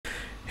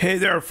Hey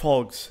there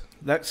folks,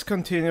 let's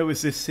continue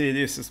with this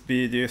series of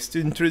videos to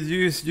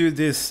introduce you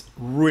this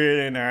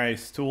really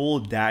nice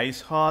tool,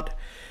 dicehub.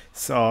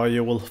 So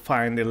you will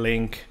find the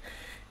link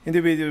in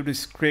the video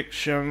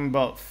description,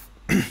 but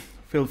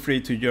feel free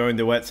to join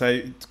the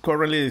website.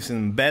 Currently it's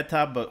in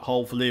beta, but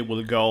hopefully it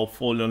will go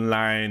full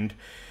online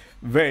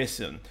very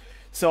soon.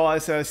 So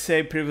as I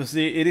said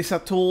previously, it is a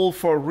tool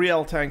for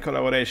real-time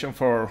collaboration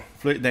for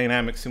fluid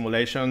dynamic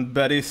simulation,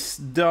 but it's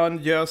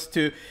done just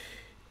to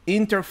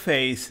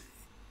interface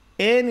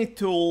any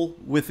tool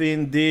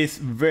within this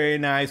very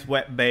nice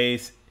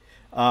web-based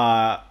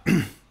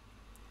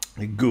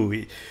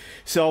GUI.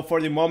 So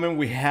for the moment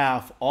we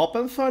have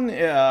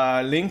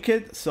OpenFOAM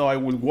linked, so I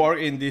will work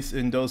in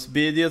those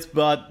videos,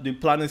 but the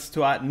plan is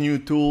to add new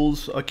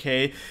tools,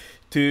 okay,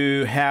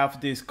 to have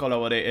this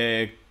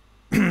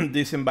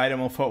this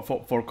environment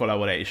for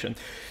collaboration.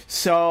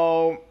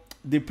 So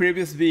the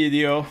previous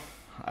video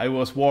I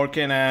was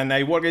working, and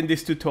I work in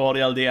this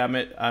tutorial, the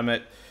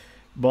Amit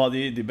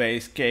body, the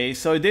base case.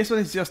 So this one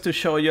is just to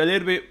show you a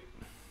little bit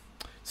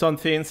some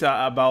things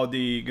about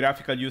the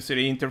graphical user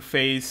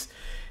interface,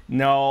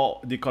 now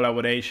the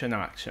collaboration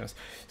actions.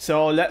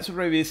 So let's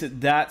revisit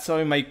that. So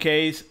in my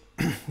case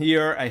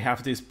here I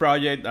have this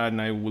project,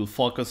 and I will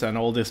focus on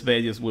all these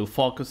videos will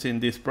focus in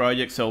this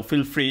project, so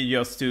feel free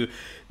just to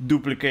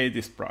duplicate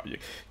this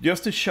project.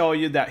 Just to show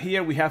you that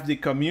here we have the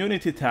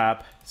community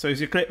tab. So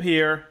if you click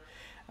here,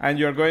 and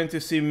you're going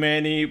to see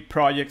many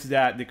projects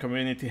that the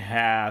community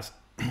has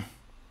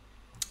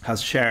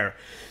shared.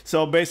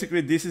 So basically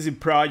this is a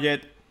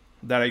project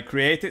that I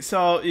created.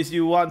 So if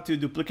you want to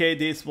duplicate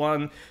this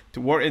one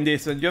to work in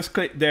this, and just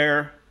click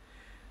there,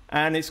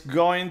 and it's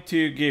going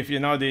to give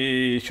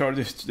the short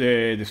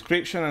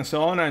description and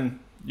so on, and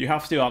you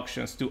have the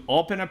options to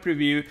open a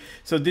preview.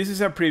 So this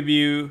is a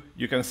preview,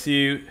 you can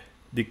see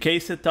the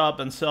case setup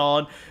and so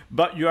on,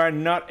 but you are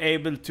not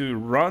able to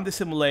run the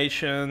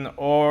simulation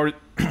or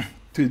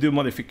to do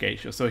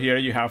modifications. So here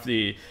you have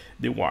the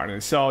warning.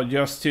 So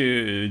just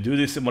to do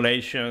the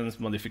simulations,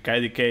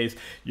 modify the case,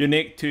 you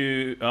need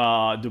to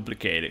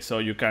duplicate it. So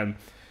you can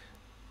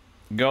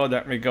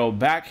let me go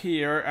back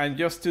here, and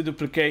just to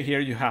duplicate here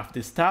you have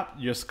this tab,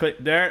 just click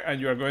there, and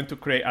you are going to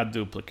create a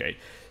duplicate.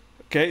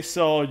 Okay,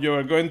 so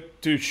you're going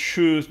to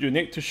choose, you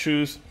need to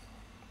choose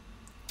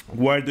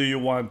where do you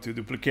want to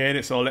duplicate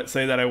it. So let's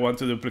say that I want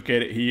to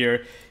duplicate it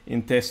here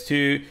in test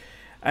 2.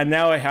 And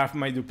now I have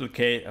my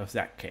duplicate of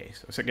that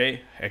case. It's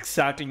okay,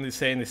 exactly the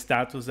same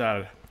status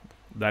that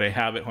I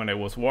have it when I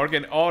was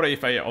working, or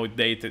if I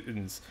update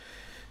it,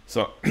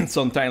 so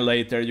sometime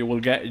later you will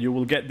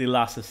get the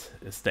last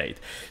state.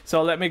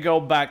 So let me go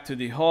back to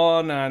the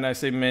home, and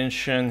as I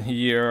mentioned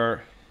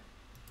here,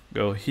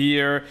 go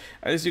here.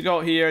 As you go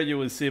here, you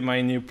will see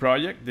my new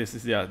project. This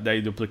is they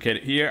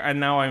duplicated here, and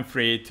now I'm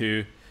free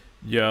to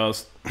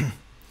just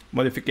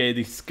modify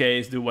this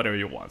case, do whatever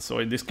you want. So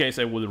in this case,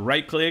 I will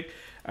right click,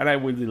 and I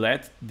will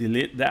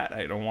delete that.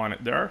 I don't want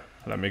it there.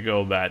 Let me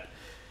go back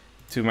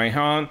to my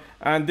home.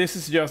 And this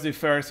is just the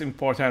first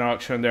important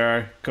option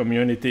there,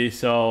 community.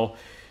 So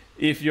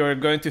if you're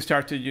going to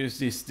start to use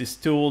this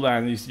tool,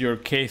 and if your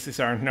cases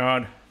are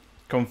not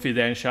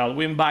confidential,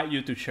 we invite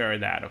you to share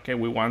that, okay?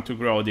 We want to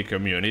grow the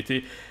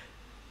community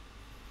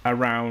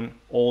around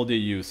all the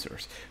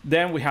users.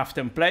 Then we have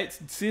templates.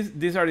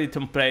 These are the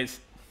templates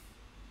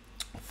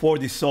for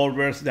the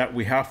solvers that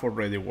we have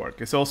already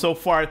working. So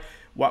far,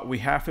 what we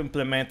have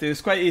implemented,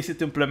 it's quite easy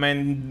to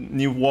implement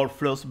new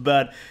workflows,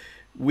 but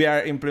we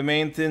are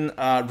implementing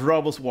a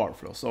robust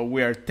workflow. So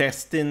we are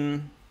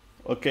testing,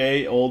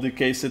 okay, all the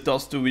case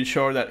setups to be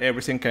sure that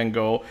everything can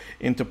go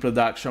into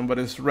production, but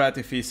it's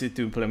relatively easy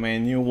to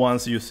implement new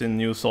ones using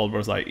new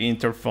solvers like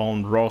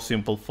InterFOAM, raw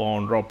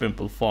simplified, raw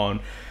simplified,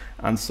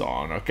 and so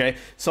on, okay?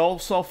 So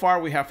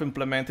far we have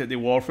implemented the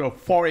workflow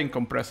for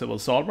incompressible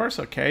solvers,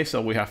 okay?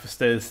 So we have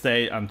steady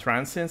state and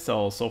transient,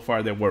 so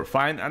far they work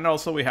fine. And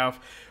also we have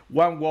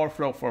one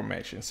workflow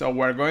formation. So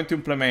we're going to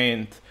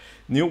implement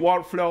new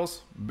workflows,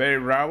 very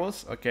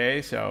robust,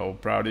 okay? So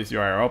probably if you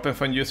are an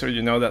OpenFOAM user,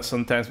 you know that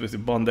sometimes with the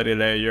boundary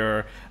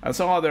layer and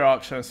some other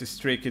options, it's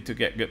tricky to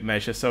get good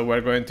measures. So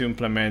we're going to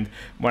implement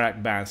more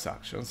advanced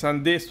actions.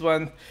 And this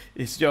one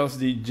is just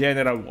the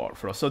general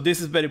workflow. So this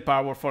is very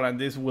powerful, and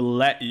this will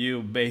let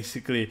you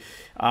basically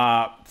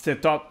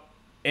set up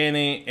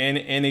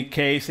any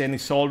case, any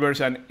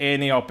solvers, and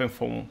any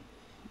OpenFOAM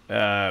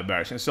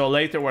version. So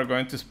later we're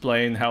going to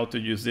explain how to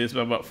use this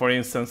one, but for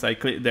instance, I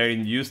click there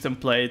in use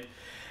template,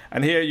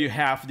 and here you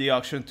have the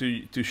option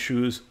to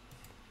choose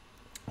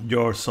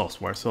your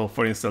software. So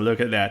for instance,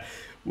 look at that,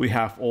 we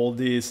have all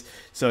these,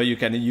 so you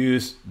can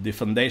use the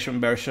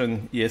foundation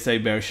version, ESA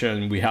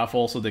version, we have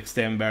also the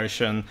extend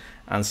version,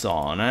 and so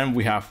on, and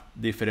we have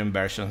different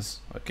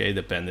versions, okay,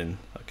 depending,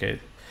 okay.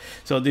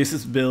 So this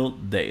is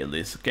build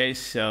daily, okay,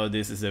 so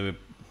this is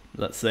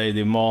let's say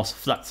the most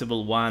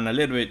flexible one, a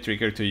little bit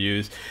trickier to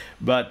use,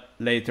 but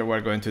later we're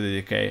going to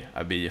dedicate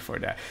a video for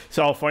that.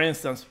 So for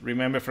instance,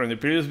 remember from the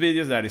previous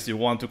videos that if you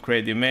want to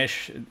create the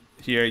mesh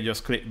here,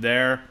 just click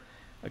there,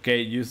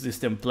 okay, use this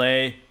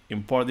template,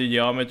 import the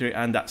geometry,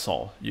 and that's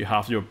all. You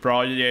have your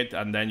project,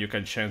 and then you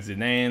can change the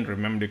name.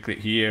 Remember to click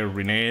here,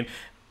 rename,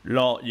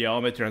 load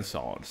geometry, and so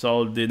on.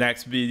 So the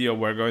next video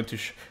we're going to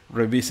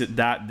revisit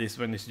that. This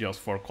one is just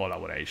for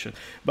collaboration.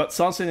 But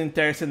something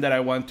interesting that I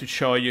want to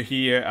show you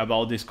here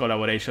about this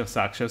collaboration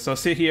section. So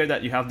see here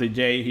that you have the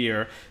J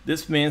here.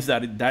 This means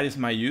that that is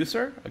my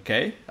user.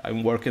 Okay,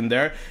 I'm working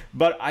there,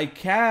 but I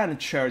can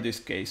share this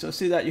case. So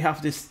see that you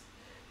have this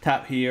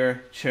tab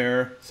here,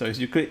 share. So as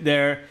you click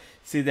there,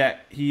 see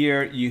that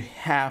here you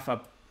have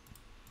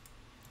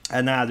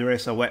an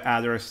address, a web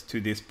address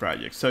to this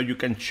project. So you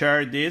can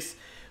share this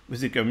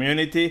with the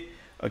community,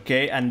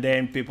 okay, and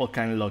then people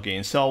can log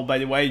in. So by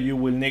the way, you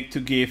will need to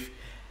give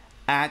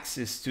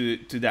access to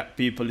that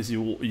people if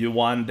you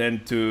want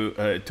them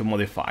to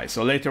modify.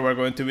 So later we're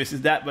going to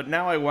visit that, but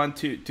now I want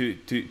to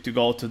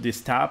go to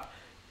this tab,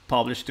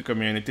 publish to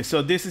community.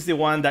 So this is the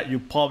one that you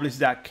publish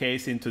that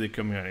case into the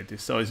community.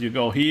 So as you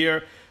go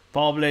here,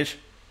 publish,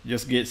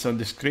 just get some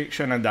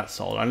description, and that's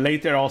all. And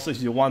later also,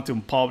 if you want to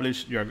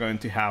publish, you're going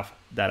to have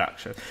that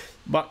action.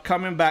 But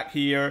coming back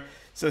here,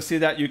 so see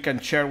that you can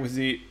share with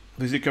the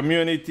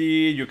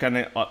community. You can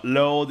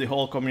upload the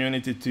whole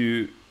community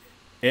to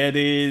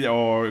edit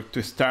or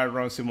to start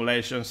run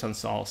simulations and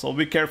so on. So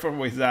be careful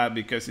with that,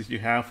 because if you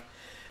have,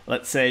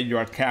 let's say,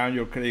 your account,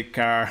 your credit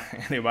card,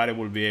 anybody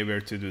will be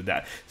able to do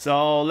that.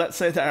 So let's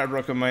say that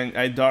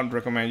I don't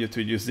recommend you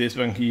to use this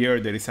one here.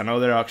 There is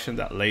another option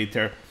that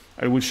later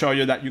I will show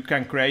you, that you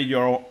can create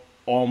your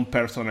own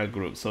personal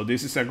group. So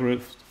this is a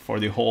group for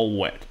the whole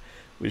web,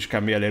 which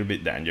can be a little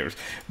bit dangerous.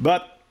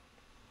 But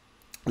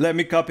let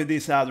me copy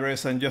this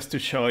address, and just to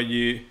show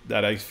you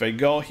that if I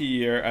go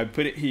here, I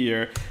put it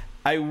here,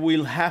 I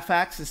will have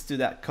access to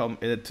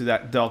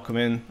that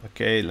document.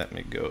 Okay, let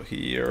me go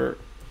here.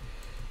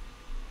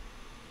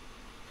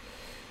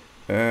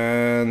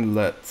 And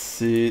let's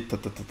see.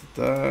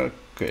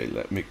 Okay,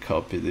 let me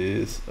copy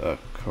this.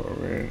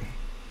 Current.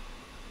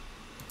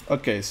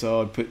 Okay,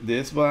 so I put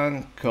this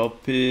one,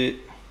 copy.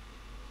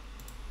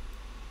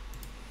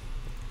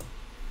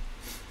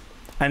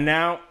 And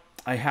now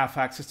I have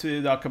access to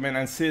the document,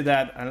 and see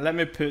that, and let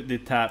me put the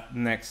tab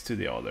next to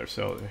the other.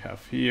 So we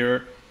have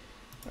here,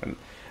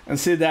 and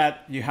see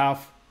that you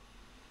have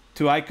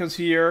two icons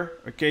here.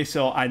 Okay,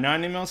 so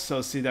anonymous.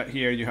 So see that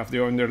here you have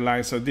the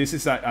underline. So this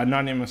is an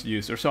anonymous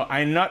user. So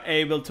I'm not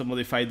able to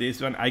modify this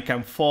one. I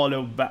can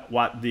follow back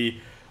what the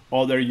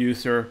other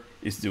user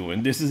is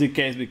doing. This is the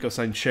case because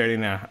I'm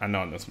sharing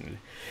anonymously.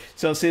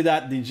 So see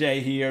that the J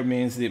here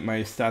means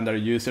my standard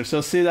user. So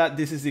see that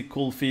this is the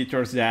cool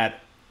features that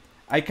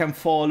I can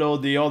follow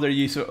the other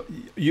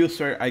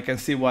user. I can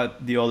see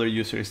what the other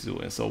user is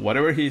doing. So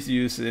whatever he's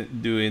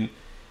doing,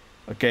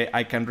 okay,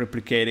 I can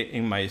replicate it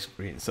in my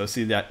screen. So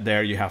see that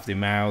there you have the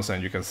mouse,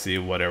 and you can see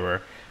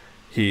whatever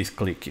he's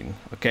clicking.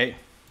 Okay.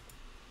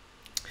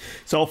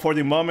 So for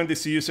the moment,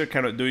 this user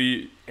cannot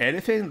do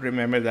anything.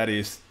 Remember that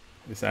it's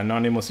an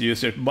anonymous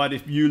user. But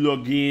if you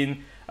log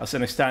in as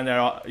a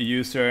standard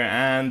user,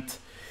 and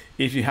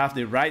if you have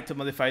the right to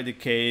modify the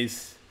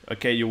case,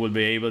 okay, you will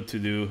be able to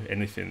do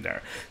anything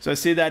there. So I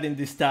see that in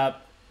this tab,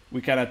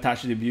 we can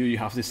attach the view. You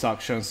have this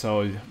option,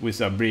 so with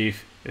a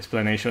brief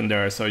explanation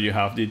there. So you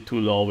have the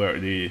tool over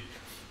the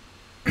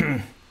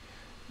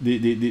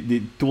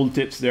the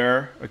tooltips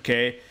there,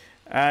 okay.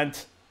 And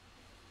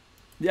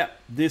yeah,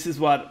 this is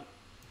what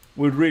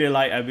we really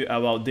like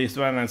about this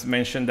one. As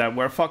mentioned, that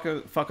we're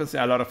focusing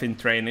a lot of in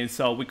training,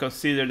 so we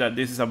consider that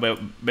this is a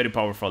very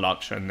powerful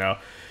option now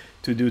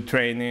to do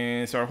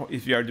trainings, or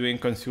if you are doing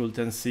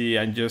consultancy,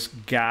 and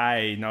just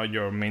guide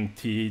your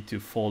mentee to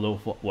follow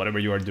whatever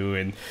you are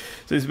doing.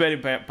 So it's very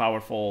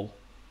powerful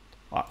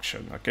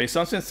option. Okay,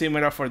 something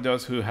similar for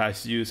those who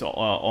has used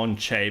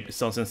Onshape,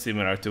 something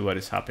similar to what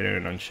is happening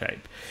in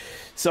Onshape.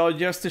 So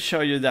just to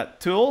show you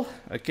that tool,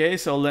 okay,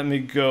 so let me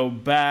go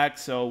back.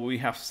 So we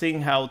have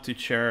seen how to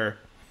share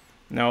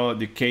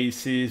the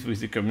cases with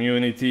the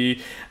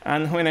community,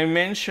 and when I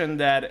mentioned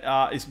that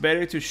it's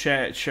better to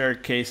share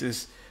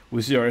cases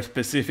with your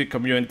specific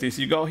communities,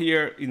 you go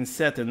here in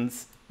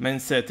settings, main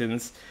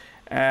settings,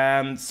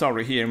 and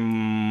here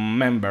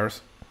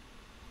members.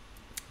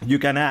 You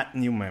can add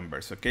new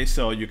members. Okay,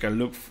 so you can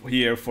look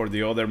here for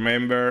the other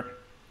member.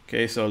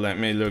 Okay, so let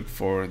me look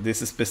for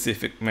this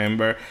specific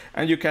member,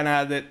 and you can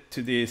add it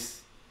to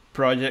this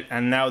project,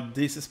 and now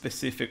this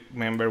specific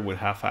member will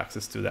have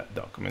access to that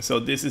document. So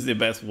this is the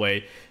best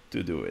way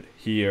to do it,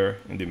 here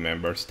in the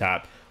members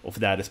tab of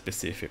that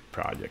specific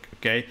project.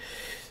 Okay,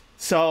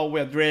 so we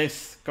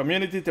address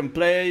community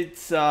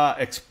templates,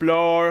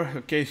 explore.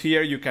 Okay,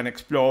 here you can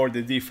explore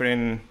the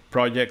different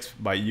projects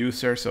by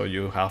user. So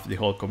you have the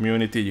whole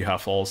community, you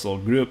have also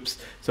groups.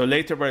 So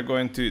later we're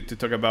going to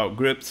talk about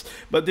groups,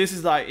 but this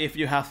is like if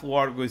you have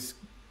worked with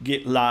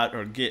GitLab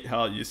or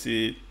GitHub, you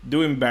see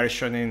doing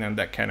versioning and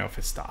that kind of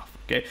stuff.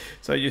 Okay,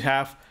 so you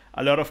have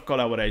a lot of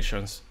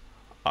collaborations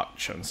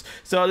options.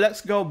 So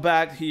let's go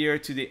back here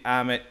to the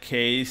Ahmed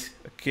case.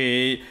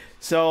 Okay,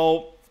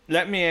 so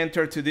let me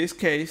enter to this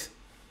case,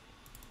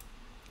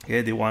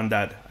 okay, the one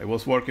that I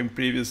was working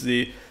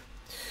previously.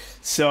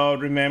 So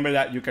remember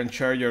that you can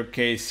share your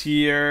case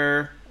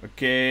here,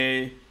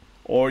 okay,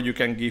 or you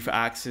can give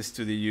access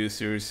to the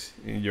users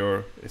in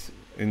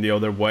the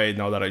other way.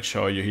 Now that I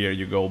show you here,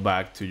 you go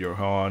back to your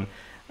home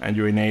and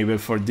you enable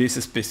for this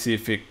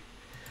specific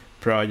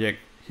project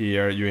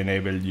here, you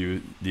enable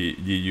the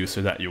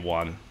user that you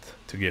want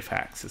to give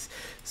access.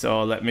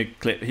 So let me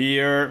click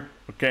here,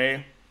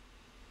 okay.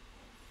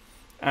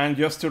 And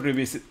just to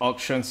revisit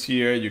options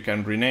here, you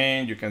can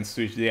rename, you can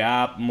switch the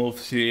app,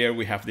 move here.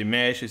 We have the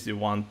mesh. If you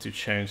want to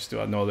change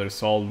to another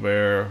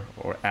software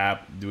or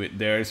app, do it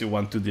there. If you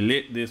want to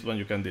delete this one,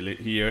 you can delete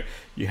here.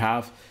 You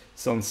have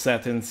some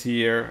settings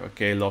here,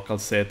 okay, local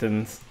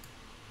settings.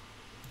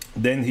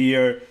 Then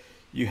here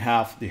you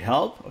have the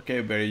help, okay,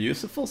 very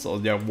useful. So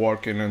they're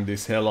working on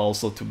this help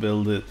also to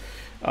build it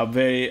a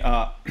very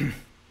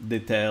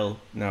detailed,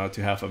 now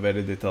to have a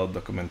very detailed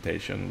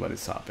documentation what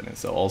is happening.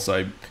 So also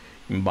I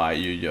invite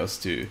you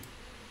just to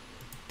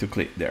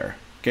click there.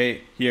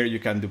 Okay, here you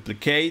can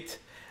duplicate,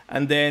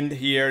 and then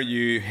here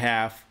you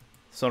have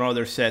some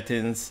other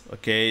settings.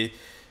 Okay,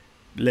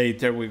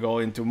 later we go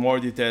into more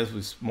details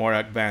with more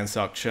advanced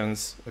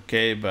options.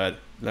 Okay, but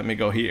let me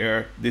go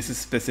here. This is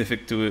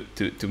specific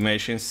to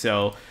machines,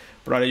 so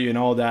probably you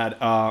know that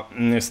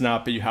in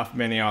Snappy you have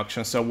many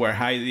options, so we're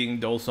hiding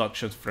those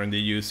options from the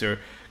user.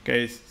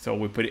 Okay, so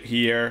we put it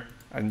here,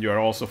 and you're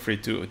also free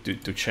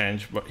to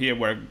change, but here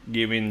we're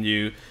giving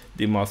you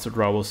the most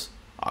robust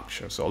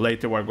option. So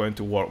later we're going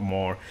to work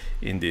more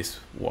in these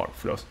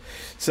workflows.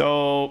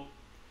 So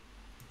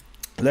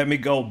let me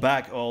go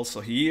back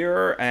also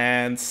here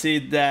and see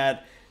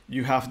that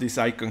you have this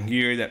icon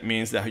here. That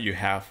means that you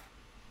have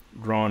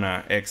run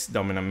a X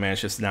dominant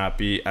mesh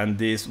Snappy, and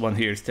this one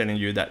here is telling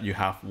you that you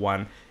have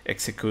one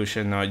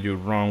execution. Now you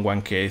run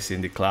one case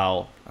in the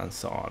cloud and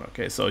so on.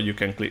 Okay, so you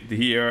can click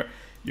here,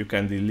 you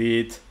can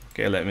delete.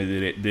 Okay, let me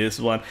delete this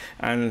one,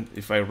 and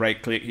if I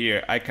right click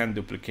here, I can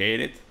duplicate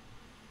it.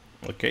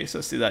 Okay,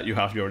 so see that you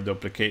have your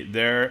duplicate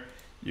there.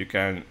 You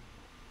can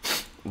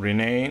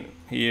rename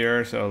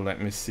here, so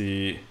let me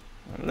see,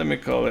 let me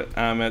call it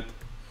Ahmed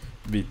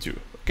V2.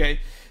 Okay,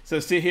 so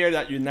see here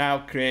that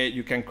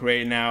you can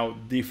create now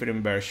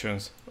different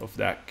versions of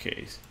that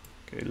case.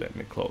 Okay, let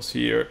me close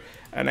here,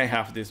 and I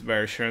have this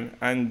version,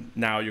 and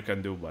now you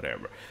can do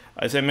whatever.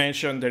 As I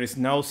mentioned, there is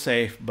no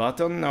save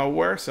button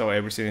nowhere, so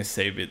everything is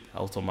saved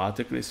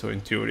automatically. So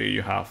in theory,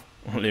 you have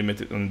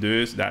unlimited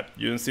undos. That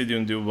you don't see the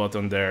undo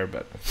button there,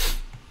 but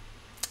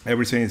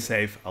everything is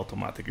saved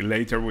automatically.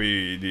 Later,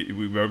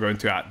 we were going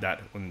to add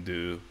that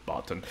undo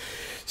button.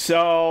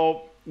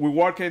 So we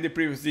worked in the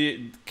previous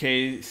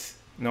case,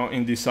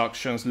 in these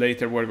auctions.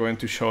 Later, we're going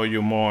to show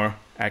you more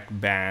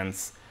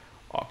advanced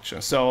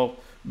auctions. So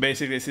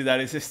basically, see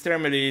that it's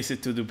extremely easy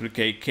to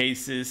duplicate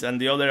cases,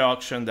 and the other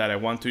option that I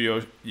want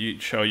to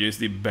show you is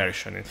the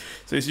versioning.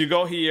 So as you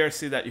go here,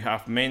 see that you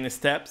have main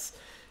steps.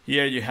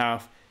 Here you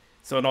have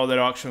some other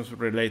options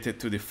related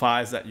to the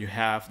files that you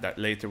have, that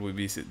later we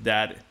visit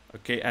that.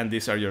 Okay, and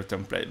these are your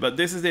templates. But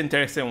this is the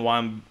interesting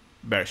one,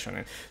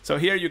 versioning. So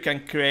here you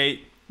can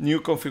create new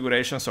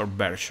configurations or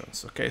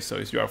versions. Okay, so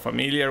if you are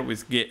familiar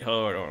with GitHub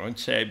or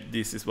Onshape,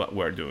 this is what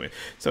we're doing.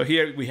 So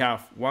here we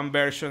have one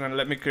version, and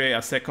let me create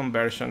a second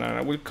version, and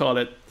I will call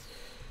it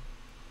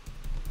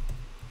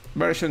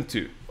version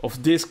 2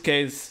 of this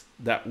case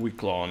that we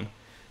clone.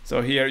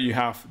 So here you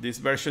have this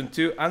version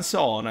 2 and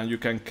so on, and you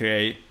can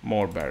create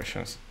more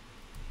versions.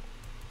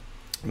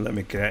 Let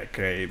me create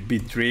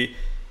V3.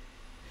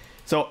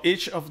 So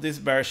each of these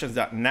versions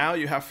that now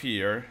you have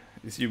here,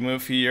 is you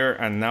move here,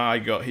 and now I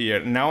go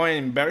here. Now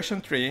I'm in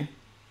version 3.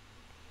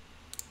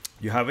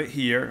 You have it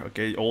here,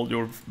 okay, all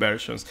your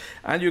versions,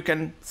 and you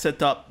can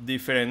set up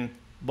different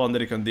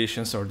boundary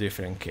conditions or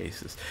different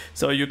cases.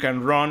 So you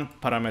can run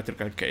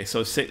parametrical case.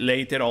 So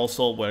later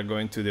also we're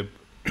going to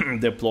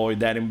deploy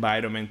that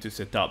environment to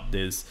set up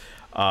this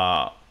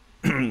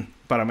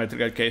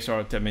parametrical case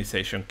or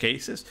optimization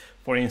cases.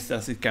 For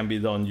instance, it can be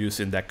done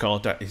using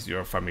Dakota if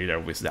you're familiar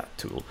with that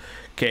tool.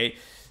 Okay.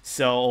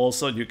 So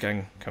also you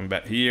can come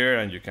back here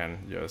and you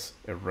can just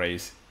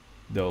erase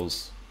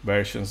those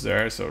versions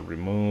there. So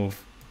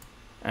remove,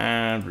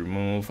 and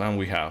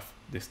we have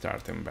the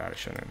starting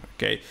version.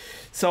 Okay,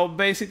 so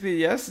basically,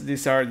 yes,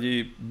 these are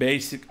the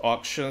basic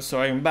options.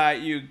 So I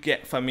invite you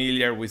get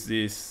familiar with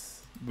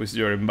this, with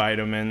your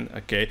environment.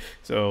 Okay,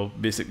 so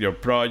visit your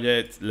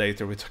project.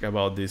 Later we talk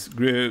about these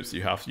groups.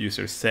 You have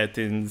user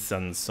settings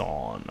and so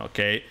on.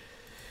 Okay,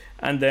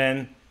 and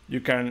then you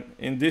can,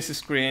 in this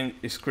screen,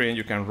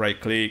 you can right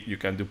click, you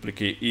can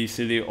duplicate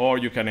easily, or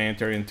you can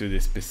enter into the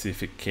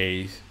specific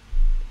case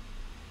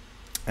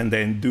and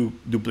then do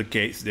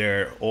duplicates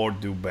there or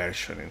do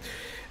versioning.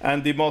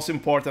 And the most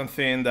important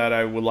thing that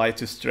I would like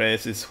to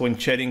stress is when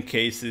sharing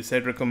cases, I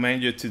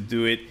recommend you to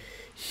do it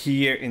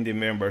here in the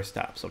members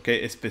tabs,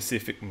 okay,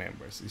 specific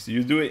members. So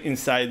you do it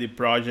inside the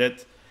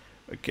project,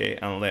 okay,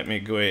 and let me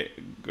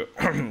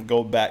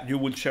go back. You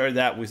will share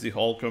that with the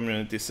whole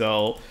community,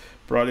 so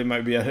probably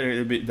might be a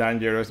little bit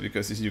dangerous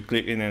because if you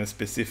click in a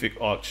specific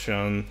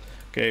option,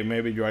 okay,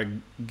 maybe you are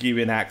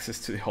giving access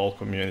to the whole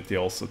community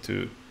also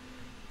to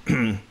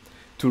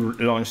to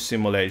launch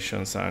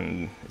simulations,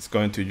 and it's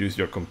going to use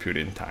your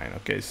computing time.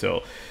 Okay,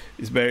 so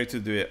it's better to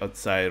do it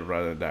outside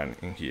rather than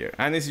in here.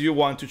 And if you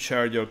want to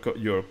share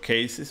your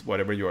cases,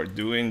 whatever you are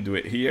doing, do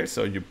it here.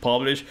 So you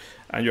publish,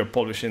 and you're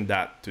publishing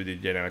that to the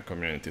general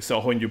community. So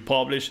when you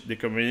publish, the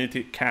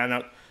community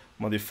cannot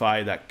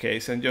modify that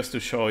case. And just to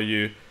show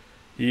you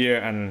here,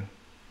 and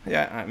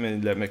yeah, I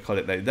mean, let me call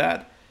it like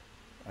that.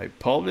 I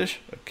publish,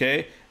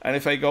 okay, and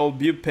if I go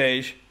view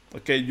page,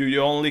 okay, you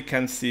only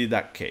can see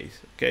that case.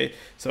 Okay,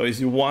 so if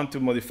you want to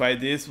modify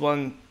this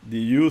one, the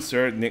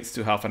user needs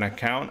to have an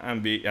account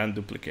and be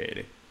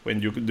unduplicated.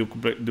 When you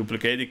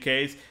duplicate the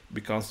case, it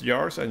becomes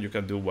yours, and you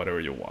can do whatever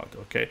you want.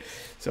 Okay,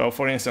 so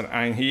for instance,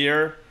 I'm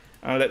here,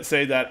 and let's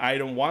say that I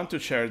don't want to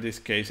share this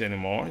case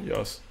anymore.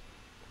 Just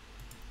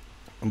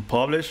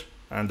unpublish,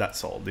 and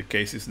that's all. The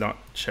case is not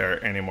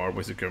shared anymore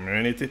with the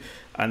community,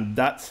 and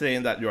that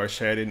saying that you are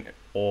sharing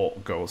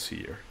all goes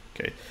here.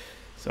 Okay,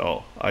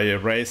 so I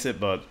erase it,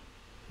 but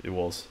it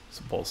was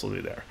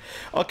supposedly there.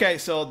 Okay,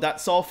 so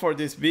that's all for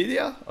this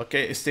video.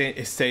 Okay,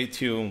 stay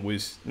tuned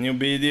with new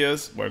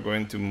videos. We're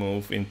going to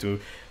move into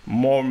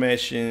more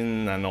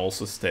meshing and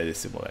also steady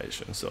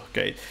simulations.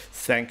 Okay,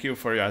 thank you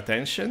for your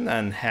attention,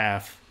 and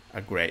have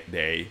a great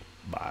day.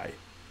 Bye.